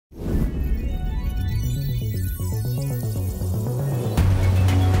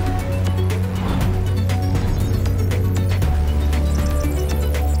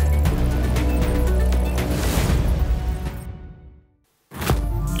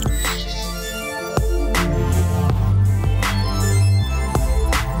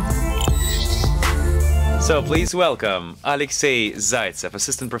So please welcome Alexey Zaytsev,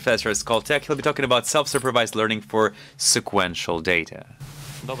 assistant professor at Skoltech. He'll be talking about self-supervised learning for sequential data.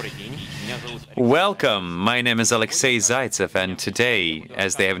 Welcome, my name is Alexey Zaytsev, and today,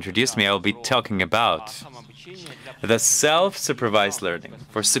 as they have introduced me, I will be talking about the self-supervised learning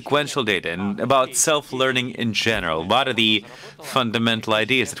for sequential data and about self-learning in general. What are the fundamental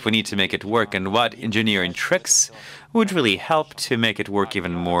ideas that we need to make it work, and what engineering tricks would really help to make it work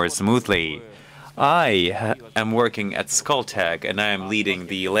even more smoothly? I am working at Skoltech, and I am leading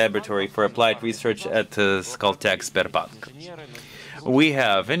the laboratory for applied research at Skoltech Sberbank. We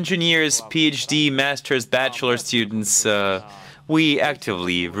have engineers, PhD, master's, bachelor students. We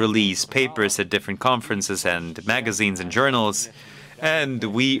actively release papers at different conferences and magazines and journals, and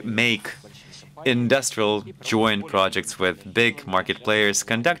we make industrial joint projects with big market players,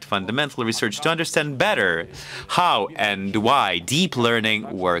 conduct fundamental research to understand better how and why deep learning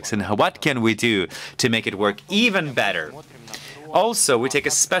works and what can we do to make it work even better. Also, we take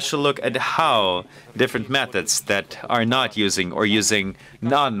a special look at how different methods that are not using or using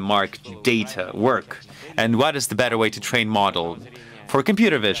non-marked data work, and what is the better way to train model for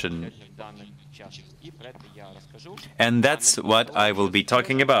computer vision. And that's what I will be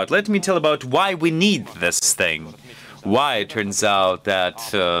talking about. Let me tell about why we need this thing, why it turns out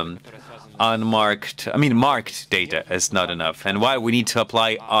that marked data is not enough, and why we need to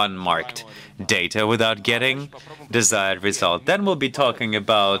apply unmarked data without getting desired result. Then we'll be talking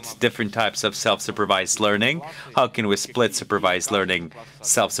about different types of self-supervised learning. How can we split supervised learning,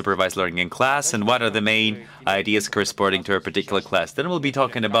 self-supervised learning in class, and what are the main ideas corresponding to a particular class. Then we'll be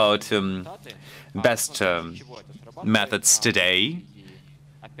talking about best methods today.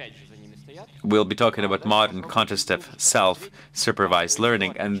 We'll be talking about modern context of self-supervised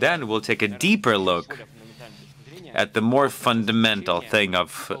learning, and then we'll take a deeper look at the more fundamental thing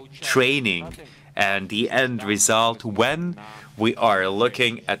of training and the end result when we are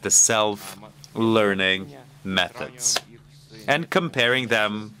looking at the self-learning methods and comparing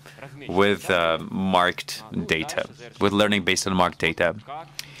them with marked data, with learning based on marked data.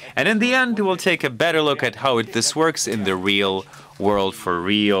 And in the end, we'll take a better look at how this works in the real world for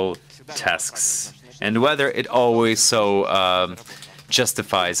real tasks and whether it always so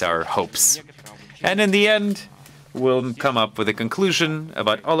justifies our hopes. And in the end, we'll come up with a conclusion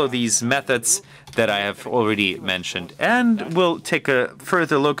about all of these methods that I have already mentioned. And we'll take a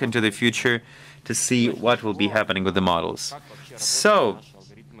further look into the future to see what will be happening with the models. So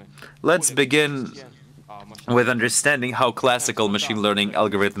let's begin with understanding how classical machine learning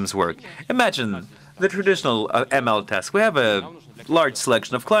algorithms work. Imagine the traditional ML task. We have a large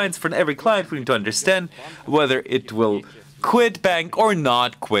selection of clients. For every client, we need to understand whether it will quit bank or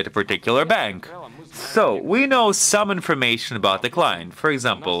not quit a particular bank. So we know some information about the client. For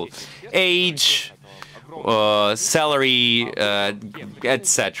example, age, salary,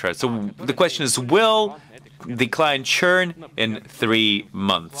 etc. So the question is, will the client churn in 3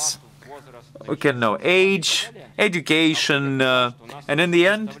 months? We can know age, education, and in the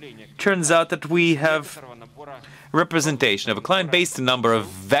end, turns out that we have representation of a client based on a number of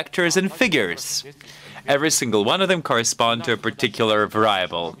vectors and figures. Every single one of them correspond to a particular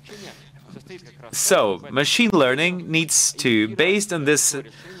variable. So machine learning needs to, based on this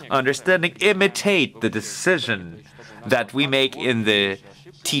understanding, imitate the decision that we make in the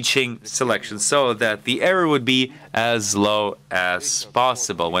teaching selection so that the error would be as low as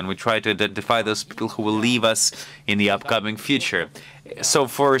possible when we try to identify those people who will leave us in the upcoming future. So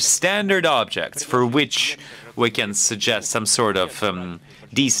for standard objects for which we can suggest some sort of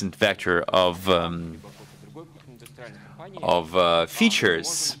decent vector of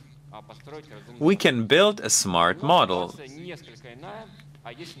features, we can build a smart model.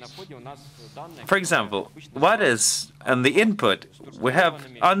 For example, what is on the input? We have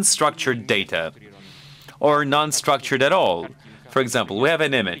unstructured data or non-structured at all. For example, we have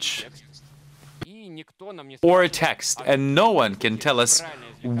an image or a text, and no one can tell us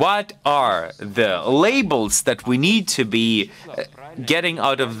what are the labels that we need to be getting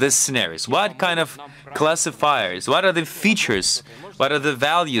out of this scenarios. What kind of classifiers? What are the features? What are the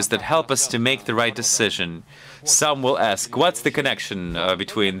values that help us to make the right decision? Some will ask, what's the connection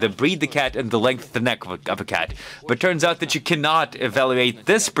between the breed of the cat and the length of the neck of a cat? But turns out that you cannot evaluate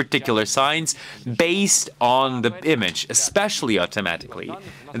this particular science based on the image, especially automatically.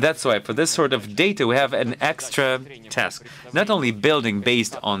 And that's why for this sort of data, we have an extra task. Not only building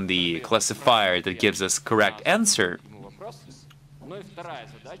based on the classifier that gives us correct answer.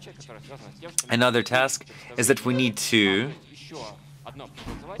 Another task is that we need to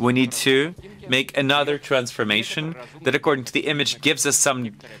we need to make another transformation that, according to the image, gives us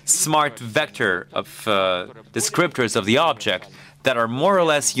some smart vector of descriptors of the object that are more or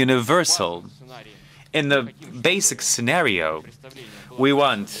less universal. In the basic scenario, we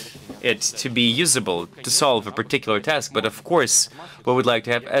want it to be usable to solve a particular task, but of course, we would like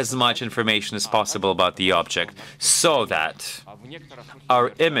to have as much information as possible about the object so that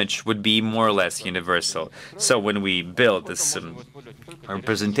our image would be more or less universal. So when we build this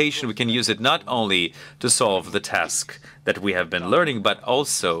representation, we can use it not only to solve the task that we have been learning, but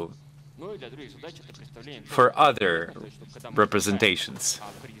also for other representations.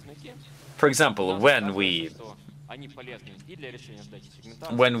 For example, when we,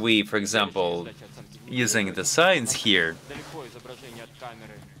 for example, using the signs here,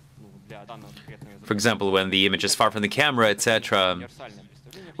 for example, when the image is far from the camera, etc.,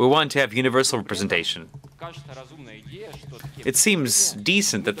 we want to have universal representation. It seems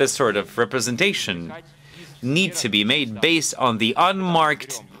decent that this sort of representation needs to be made based on the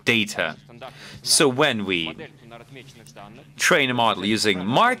unmarked data. So when we train a model using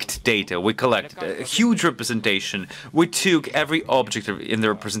marked data, we collect a huge representation. We took every object in the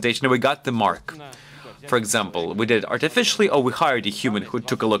representation and we got the mark. For example, we did it artificially, or we hired a human who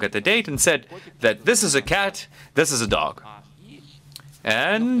took a look at the data and said that this is a cat, this is a dog.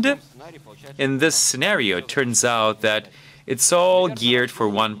 And in this scenario, it turns out that it's all geared for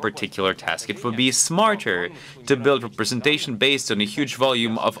one particular task. It would be smarter to build representation based on a huge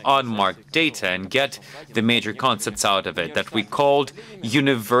volume of unmarked data and get the major concepts out of it that we called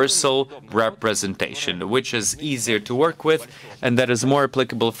universal representation, which is easier to work with and that is more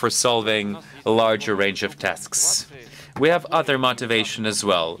applicable for solving a larger range of tasks. We have other motivation as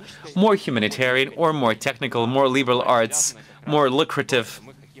well, more humanitarian or more technical, more liberal arts, more lucrative,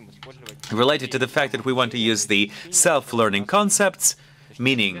 related to the fact that we want to use the self-learning concepts,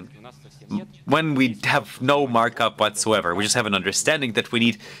 meaning when we have no markup whatsoever, we just have an understanding that we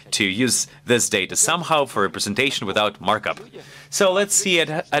need to use this data somehow for representation without markup. So let's see it,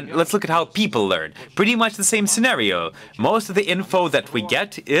 and let's look at how people learn. Pretty much the same scenario. Most of the info that we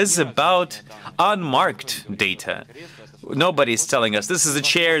get is about unmarked data. Nobody's telling us this is a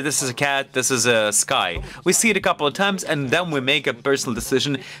chair, this is a cat, this is a sky. We see it a couple of times and then we make a personal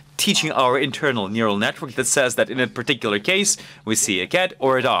decision teaching our internal neural network that says that in a particular case we see a cat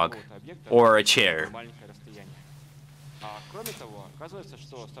or a dog or a chair.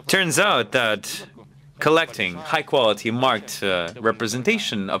 Turns out that collecting high-quality marked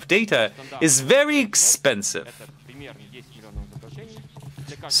representation of data is very expensive.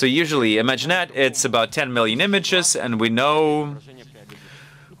 So usually, imagine that it's about 10 million images, and we know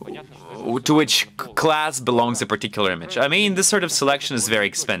to which class belongs a particular image. I mean, this sort of selection is very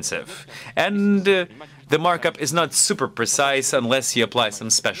expensive. And the markup is not super precise unless you apply some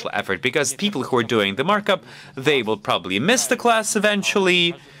special effort, because people who are doing the markup, they will probably miss the class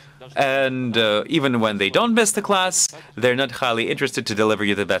eventually. And even when they don't miss the class, they're not highly interested to deliver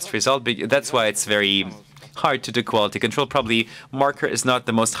you the best result. That's why it's very hard to do quality control. Probably marker is not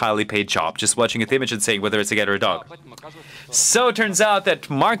the most highly paid job, just watching at the image and saying whether it's a cat or a dog. So it turns out that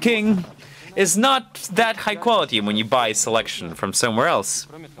marking is not that high quality when you buy selection from somewhere else.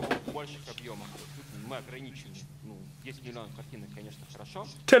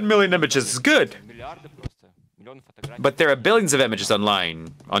 10 million images is good, but there are billions of images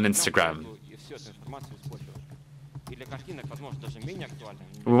online on Instagram.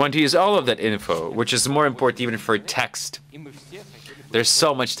 We want to use all of that info, which is more important even for text. There's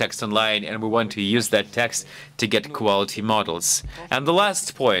so much text online, and we want to use that text to get quality models. And the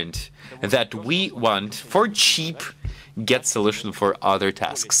last point, that we want, for cheap, get solution for other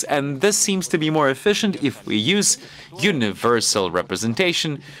tasks. And this seems to be more efficient if we use universal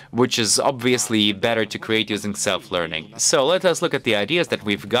representation, which is obviously better to create using self-learning. So let us look at the ideas that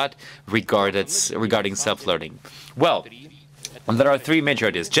we've got regarding self-learning. Well, there are three major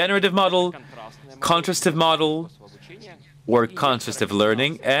ideas: generative model, contrastive model, or contrastive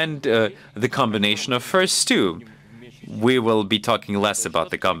learning, and the combination of first two. We will be talking less about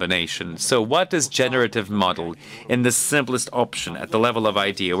the combination. So what is generative model? In the simplest option, at the level of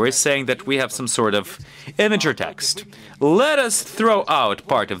idea, we're saying that we have some sort of image or text. Let us throw out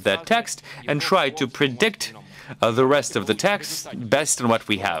part of that text and try to predict the rest of the text based on what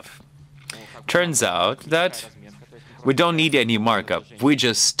we have. Turns out that we don't need any markup. We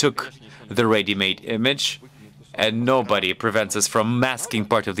just took the ready-made image, and nobody prevents us from masking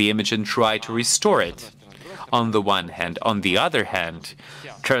part of the image and try to restore it. On the one hand. On the other hand,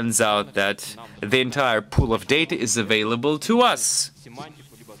 turns out that the entire pool of data is available to us.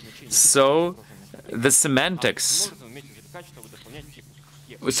 So the semantics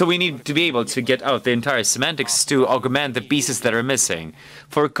So we need to be able to get out the entire semantics to augment the pieces that are missing.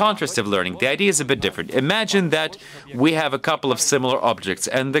 For contrastive learning, the idea is a bit different. Imagine that we have a couple of similar objects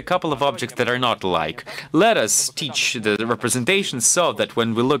and a couple of objects that are not alike. Let us teach the representation so that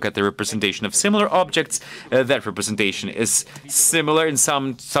when we look at the representation of similar objects, that representation is similar in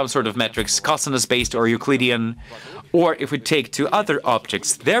some sort of metrics, cosinus-based or Euclidean. Or if we take two other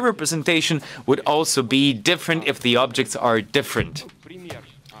objects, their representation would also be different if the objects are different.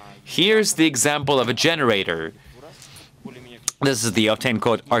 Here's the example of a generator. This is the obtained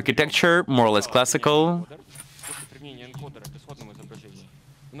code architecture, more or less classical.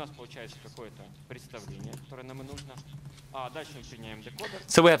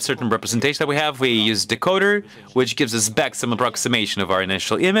 So we have certain representation that we have. We use decoder, which gives us back some approximation of our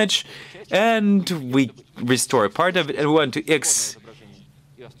initial image, and we restore a part of it, and we want to X,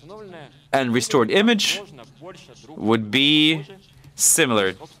 and restored image would be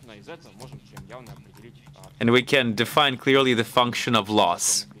similar. And we can define clearly the function of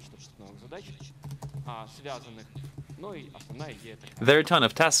loss. There are a ton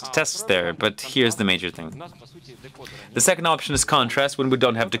of tests there, but here's the major thing. The second option is contrast, when we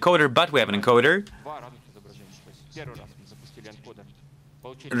don't have decoder, but we have an encoder.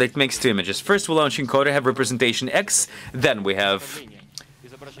 That makes two images. First, we launch encoder, have representation X, then we have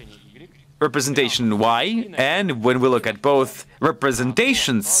representation Y, and when we look at both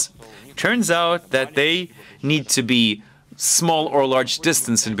representations, turns out that they need to be small or large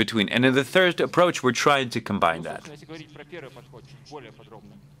distance in between. And in the third approach, we're trying to combine that.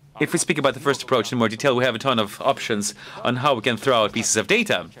 If we speak about the first approach in more detail, we have a ton of options on how we can throw out pieces of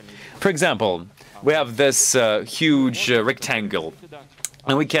data. For example, we have this huge rectangle,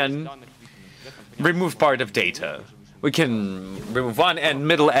 and we can remove part of data. We can remove one end,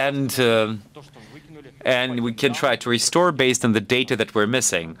 middle end, and we can try to restore based on the data that we're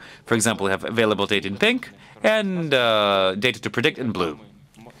missing. For example, we have available data in pink and data to predict in blue.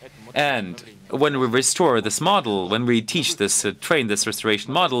 And when we restore this model, when we teach this, train this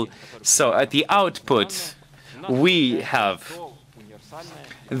restoration model, so at the output, we have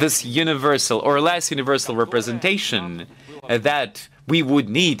this universal or less universal representation that we would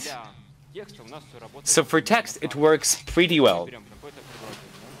need. So for text, it works pretty well.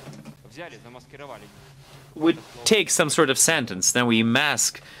 We take some sort of sentence, then we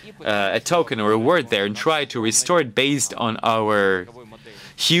mask a token or a word there and try to restore it based on our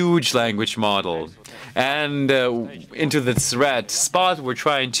huge language model. And into this red spot, we're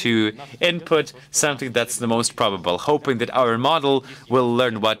trying to input something that's the most probable, hoping that our model will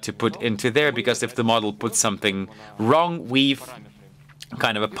learn what to put into there, because if the model puts something wrong, we've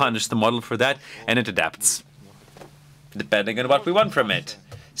kind of punish the model for that, and it adapts, depending on what we want from it.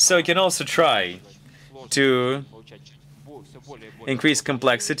 So you can also try to increase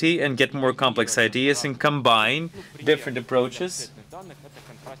complexity and get more complex ideas and combine different approaches.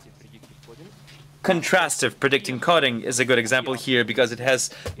 Contrastive predicting coding is a good example here because it has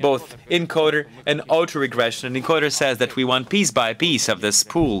both encoder and autoregression. And encoder says that we want piece by piece of this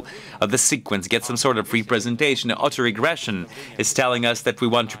pool, of the sequence, get some sort of representation. Autoregression is telling us that we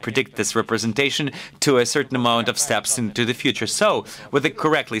want to predict this representation to a certain amount of steps into the future. So with a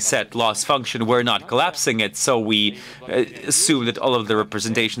correctly set loss function, we're not collapsing it, so we assume that all of the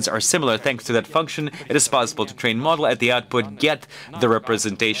representations are similar. Thanks to that function, it is possible to train model at the output, get the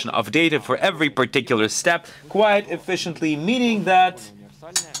representation of data for every particular step quite efficiently, meaning that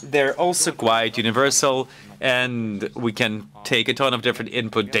they're also quite universal, and we can take a ton of different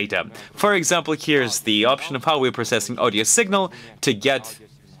input data. For example, here's the option of how we're processing audio signal to get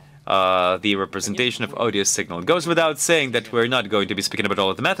the representation of audio signal. It goes without saying that we're not going to be speaking about all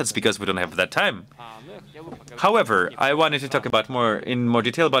of the methods because we don't have that time. However, I wanted to talk about in more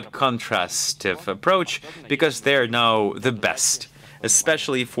detail about contrastive approach because they're now the best,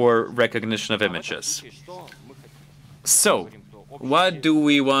 especially for recognition of images. So, what do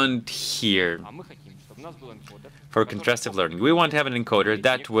we want here for contrastive learning? We want to have an encoder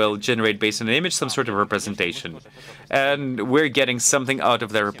that will generate, based on an image, some sort of representation. And we're getting something out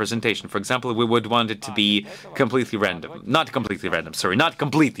of that representation. For example, we would want it to be completely random. Not completely random, sorry, not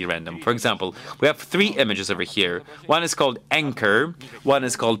completely random. For example, we have three images over here. One is called anchor, one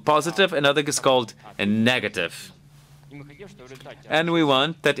is called positive, another is called negative. And we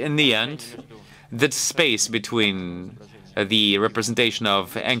want that in the end, the space between the representation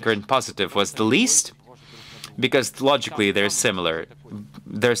of anchor and positive was the least, because logically they're similar.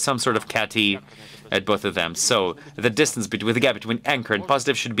 There's some sort of cat-y at both of them. So the distance between the gap between anchor and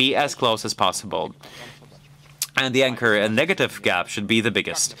positive should be as close as possible. And the anchor and negative gap should be the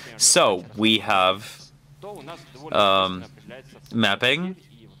biggest. So we have mapping,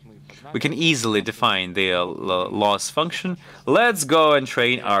 we can easily define the loss function. Let's go and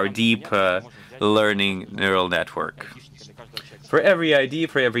train our deep learning neural network. For every ID,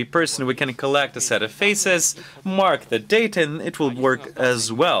 for every person, we can collect a set of faces, mark the data, and it will work as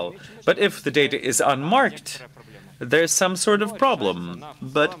well. But if the data is unmarked, there's some sort of problem,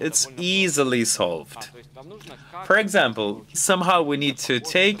 but it's easily solved. For example, somehow we need to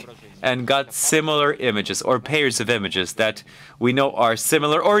take and got similar images or pairs of images that we know are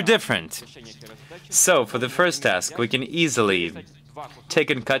similar or different. So for the first task, we can easily take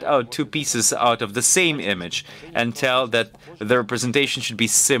and cut out two pieces out of the same image and tell that the representation should be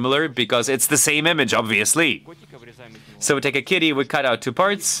similar because it's the same image, obviously. So we take a kitty, we cut out two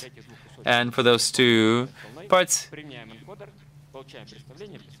parts, and for those two parts,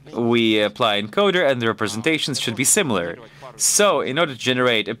 we apply encoder, and the representations should be similar. So in order to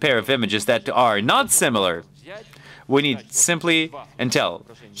generate a pair of images that are not similar, we need simply and tell,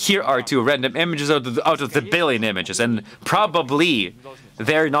 here are two random images out of the billion images, and probably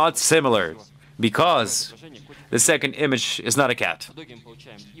they're not similar because the second image is not a cat.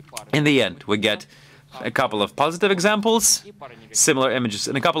 In the end, we get a couple of positive examples, similar images,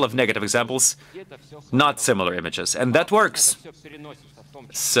 and a couple of negative examples, not similar images, and that works.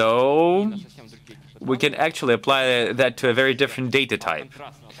 So we can actually apply that to a very different data type.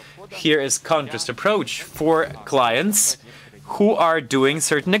 Here is contrast approach for clients who are doing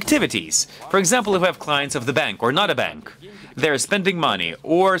certain activities. For example, if we have clients of the bank or not a bank, they're spending money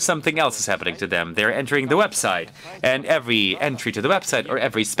or something else is happening to them. They're entering the website, and every entry to the website or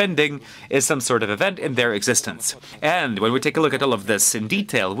every spending is some sort of event in their existence. And when we take a look at all of this in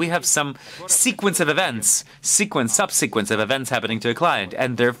detail, we have some sequence of events, subsequence of events happening to a client,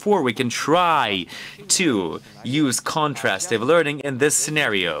 and therefore we can try to use contrastive learning in this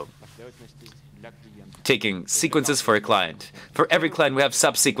scenario. Taking sequences for a client. For every client, we have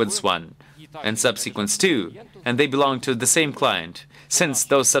subsequence 1 and subsequence 2, and they belong to the same client. Since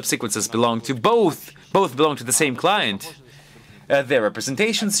those subsequences belong to both belong to the same client, their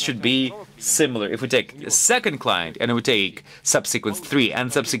representations should be similar. If we take a second client and we take subsequence 3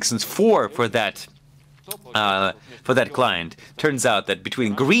 and subsequence 4 for that client, turns out that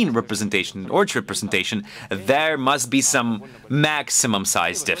between green representation and orange representation, there must be some maximum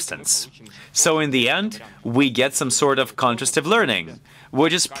size distance. So in the end, we get some sort of contrastive learning,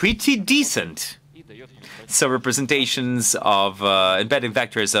 which is pretty decent. So representations of embedding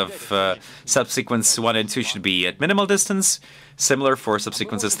vectors of subsequence 1 and 2 should be at minimal distance, similar for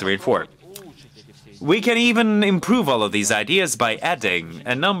subsequences 3 and 4. We can even improve all of these ideas by adding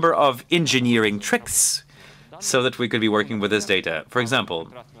a number of engineering tricks so that we could be working with this data. For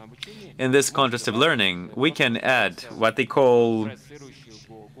example, in this contrastive learning, we can add what they call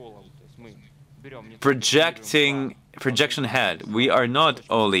projection head. We are not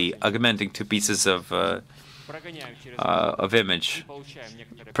only augmenting two pieces of image,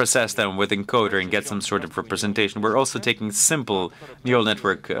 process them with encoder and get some sort of representation. We're also taking simple neural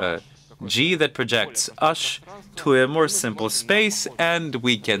network G that projects us to a more simple space, and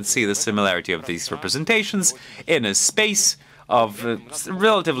we can see the similarity of these representations in a space of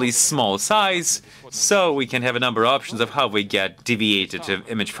relatively small size, so we can have a number of options of how we get deviated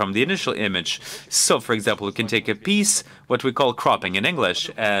image from the initial image. So, for example, we can take a piece, what we call cropping in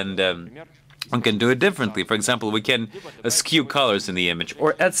English, and we can do it differently. For example, we can skew colors in the image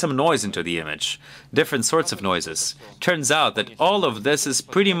or add some noise into the image, different sorts of noises. Turns out that all of this is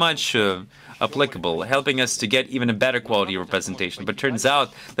pretty much applicable, helping us to get even a better quality representation. But turns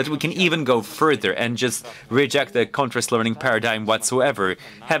out that we can even go further and just reject the contrast learning paradigm whatsoever,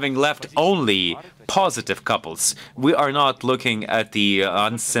 having left only positive couples. We are not looking at the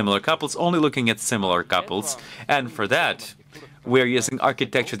unsimilar couples, only looking at similar couples. And for that, we're using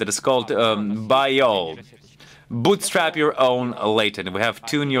architecture that is called BIOL. Bootstrap your own latent. We have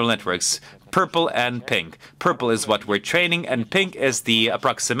two neural networks, purple and pink. Purple is what we're training, and pink is the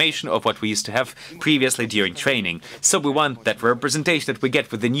approximation of what we used to have previously during training. So we want that representation that we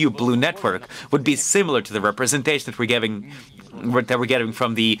get with the new blue network would be similar to the representation that we're getting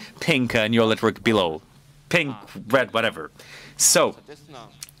from the pink neural network below. Pink, red, whatever. So,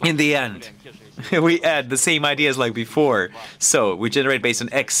 in the end, we add the same ideas like before. So we generate based on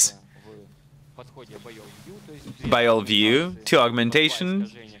X BIOL view, two augmentation,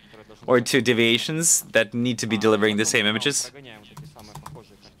 or two deviations that need to be delivering the same images.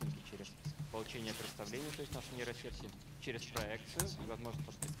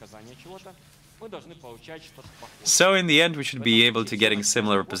 So in the end, we should be able to getting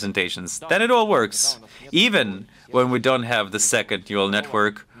similar representations. Then it all works, even when we don't have the second neural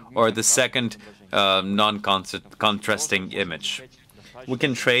network or the second non-contrasting image. We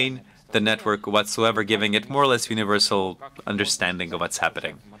can train the network whatsoever, giving it more or less universal understanding of what's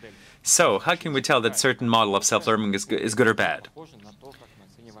happening. So, how can we tell that certain model of self-learning is good or bad?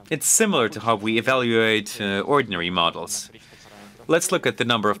 It's similar to how we evaluate ordinary models. Let's look at the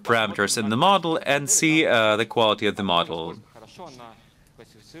number of parameters in the model and see the quality of the model.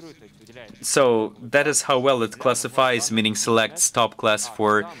 So that is how well it classifies, meaning selects top class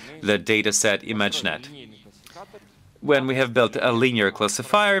for the dataset ImageNet. When we have built a linear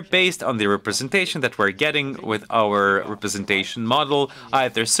classifier based on the representation that we're getting with our representation model,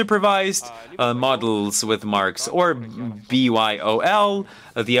 either supervised models with marks or BYOL,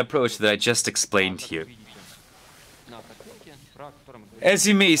 the approach that I just explained to you. As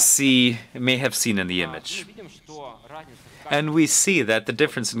you may have seen in the image. And we see that the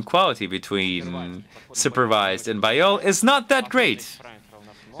difference in quality between supervised and BYOL is not that great,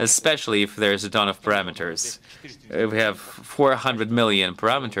 especially if there's a ton of parameters. We have 400 million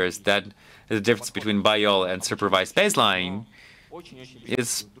parameters. That the difference between BYOL and supervised baseline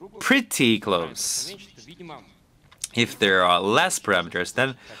is pretty close. If there are less parameters,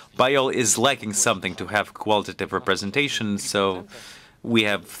 then BYOL is lacking something to have qualitative representation, so we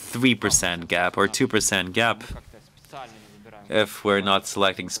have 3% gap or 2% gap. If we're not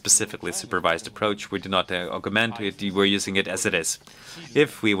selecting specifically supervised approach, we do not augment it, we're using it as it is.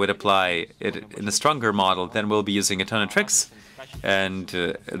 If we would apply it in a stronger model, then we'll be using a ton of tricks, and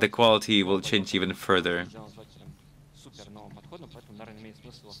the quality will change even further.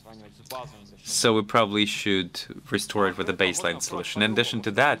 So we probably should restore it with a baseline solution. In addition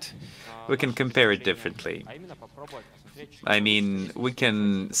to that, we can compare it differently. I mean, we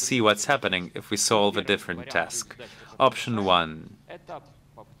can see what's happening if we solve a different task. Option 1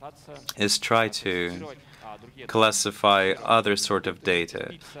 is try to classify other sort of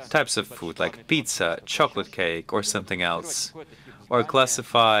data, types of food like pizza, chocolate cake, or something else, or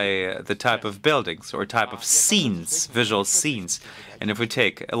classify the type of buildings or type of scenes, visual scenes. And if we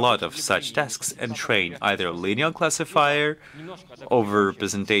take a lot of such tasks and train either a linear classifier over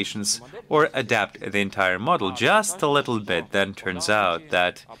representations or adapt the entire model just a little bit, then turns out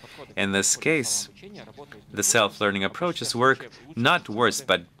that in this case, the self-learning approaches work not worse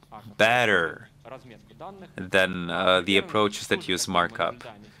but better than the approaches that use markup.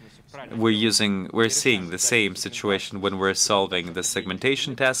 We're seeing the same situation when we're solving the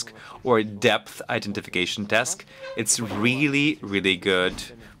segmentation task or depth identification task. It's really, really good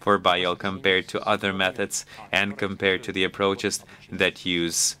for BYOL compared to other methods and compared to the approaches that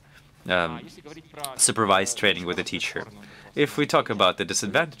use supervised training with a teacher. If we talk about the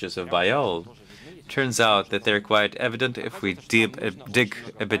disadvantages of BYOL, turns out that they're quite evident if we dig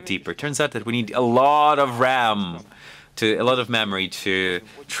a bit deeper. Turns out that we need a lot of RAM, a lot of memory to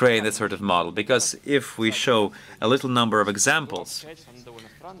train that sort of model, because if we show a little number of examples,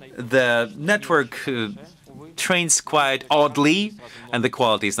 the network trains quite oddly and the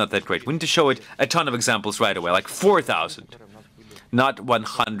quality is not that great. We need to show it a ton of examples right away, like 4,000, not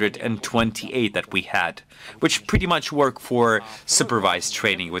 128 that we had, which pretty much work for supervised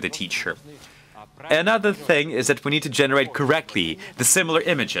training with a teacher. Another thing is that we need to generate correctly the similar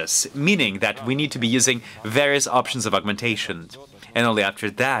images, meaning that we need to be using various options of augmentation. And only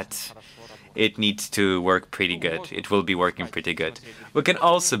after that, it needs to work pretty good. It will be working pretty good. We can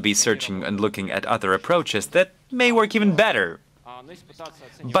also be searching and looking at other approaches that may work even better.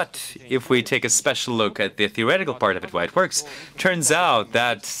 But if we take a special look at the theoretical part of it, why it works, turns out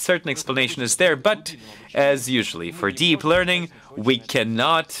that certain explanation is there, but as usually for deep learning, we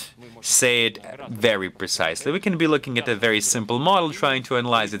cannot say it very precisely. We can be looking at a very simple model, trying to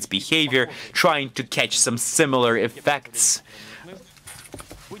analyze its behavior, trying to catch some similar effects.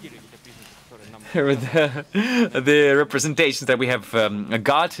 The representations that we have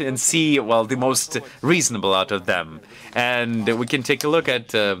got and see, well, the most reasonable out of them. And we can take a look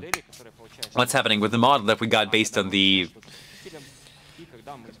at what's happening with the model that we got based on the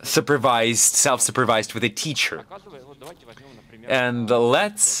supervised, self-supervised with a teacher. And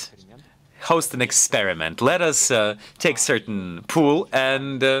let's host an experiment. Let us take certain pool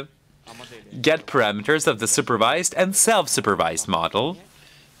and get parameters of the supervised and self-supervised model.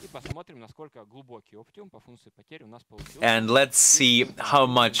 And let's see how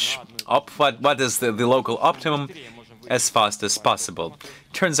much, what is the local optimum as fast as possible.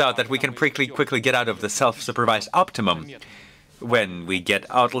 Turns out that we can quickly get out of the self-supervised optimum. When we get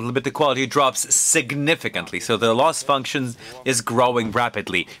out a little bit, the quality drops significantly. So the loss function is growing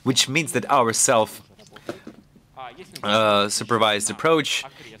rapidly, which means that our supervised approach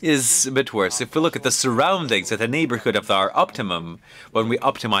is a bit worse. If we look at the surroundings, at the neighborhood of our optimum, when we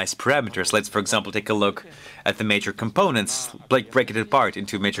optimize parameters, let's, for example, take a look at the major components, like break it apart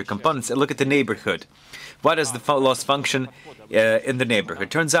into major components, and look at the neighborhood. What is the loss function in the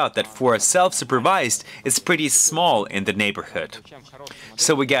neighborhood? Turns out that for a self-supervised, it's pretty small in the neighborhood.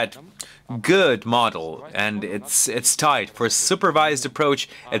 So we get good model, and it's tight. For a supervised approach,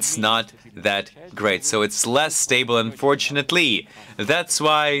 it's not that great. So it's less stable, unfortunately. That's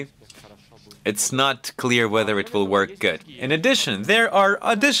why it's not clear whether it will work good. In addition, there are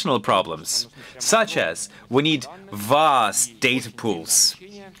additional problems, such as we need vast data pools,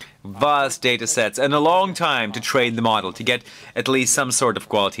 vast data sets, and a long time to train the model to get at least some sort of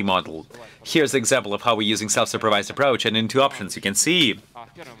quality model. Here's an example of how we're using self-supervised approach, and in two options you can see.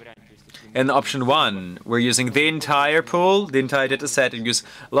 In option 1, we're using the entire pool, the entire data set, and use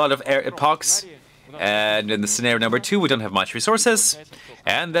a lot of epochs. And in the scenario number 2, we don't have much resources,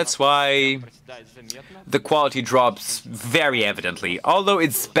 and that's why the quality drops very evidently, although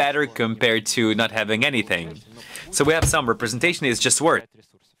it's better compared to not having anything. So we have some representation, it's just work.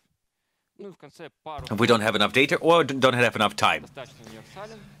 We don't have enough data or don't have enough time.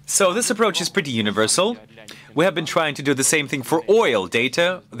 So this approach is pretty universal. We have been trying to do the same thing for oil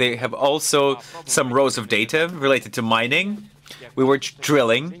data. They have also some rows of data related to mining. We were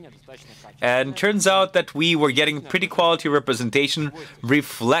drilling, and turns out that we were getting pretty quality representation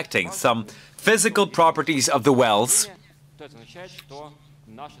reflecting some physical properties of the wells.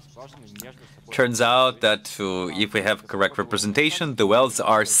 Turns out that if we have correct representation, the wells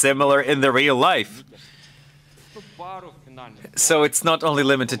are similar in the real life. So it's not only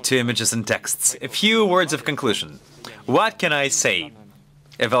limited to images and texts. A few words of conclusion. What can I say,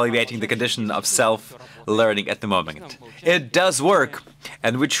 evaluating the condition of self-learning at the moment? It does work,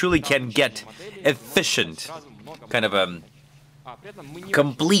 and we truly can get efficient kind of a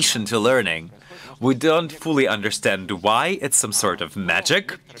completion to learning. We don't fully understand why. It's some sort of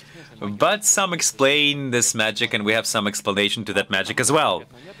magic, but some explain this magic, and we have some explanation to that magic as well.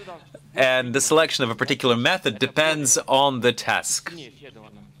 And the selection of a particular method depends on the task.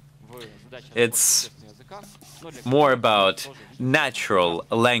 It's more about natural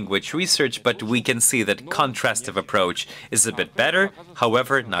language research, but we can see that contrastive approach is a bit better,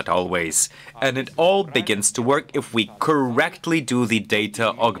 however, not always. And it all begins to work if we correctly do the data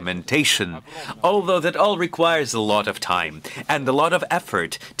augmentation, although that all requires a lot of time and a lot of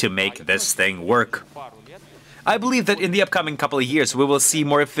effort to make this thing work. I believe that in the upcoming couple of years we will see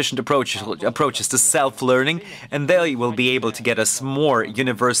more efficient approaches to self-learning, and they will be able to get us more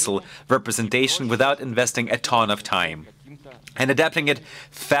universal representation without investing a ton of time, and adapting it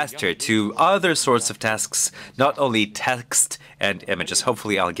faster to other sorts of tasks, not only text and images.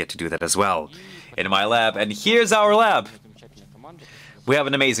 Hopefully I'll get to do that as well in my lab. And here's our lab. We have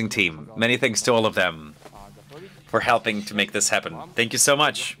an amazing team. Many thanks to all of them for helping to make this happen. Thank you so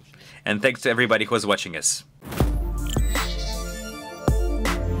much. And thanks to everybody who was watching us.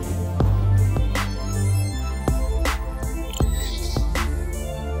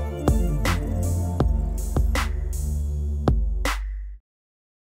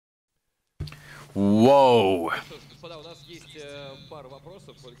 Whoa!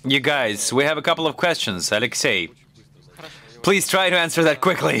 You guys, we have a couple of questions. Alexey, please try to answer that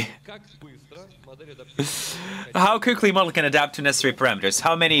quickly. How quickly model can adapt to necessary parameters?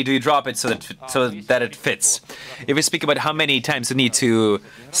 How many do you drop it so that it fits? If we speak about how many times we need to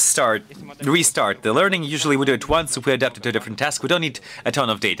restart the learning, usually we do it once. If we adapt it to a different task, we don't need a ton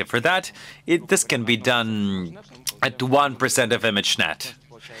of data for that. This can be done at 1% of ImageNet.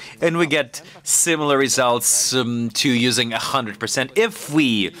 And we get similar results to using 100% if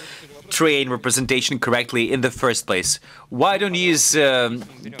we train representation correctly in the first place. Why don't you use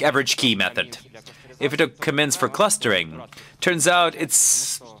average key method? If it commends for clustering, turns out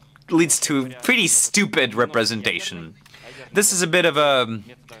it leads to pretty stupid representation. This is a bit of a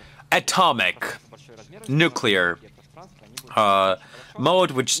atomic, nuclear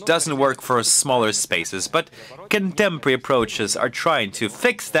mode, which doesn't work for smaller spaces, but contemporary approaches are trying to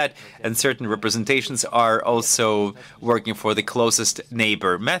fix that, and certain representations are also working for the closest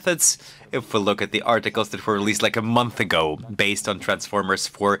neighbor methods. If we look at the articles that were released like a month ago based on transformers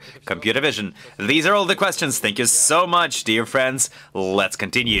for computer vision. These are all the questions. Thank you so much, dear friends. Let's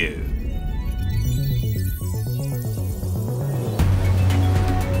continue.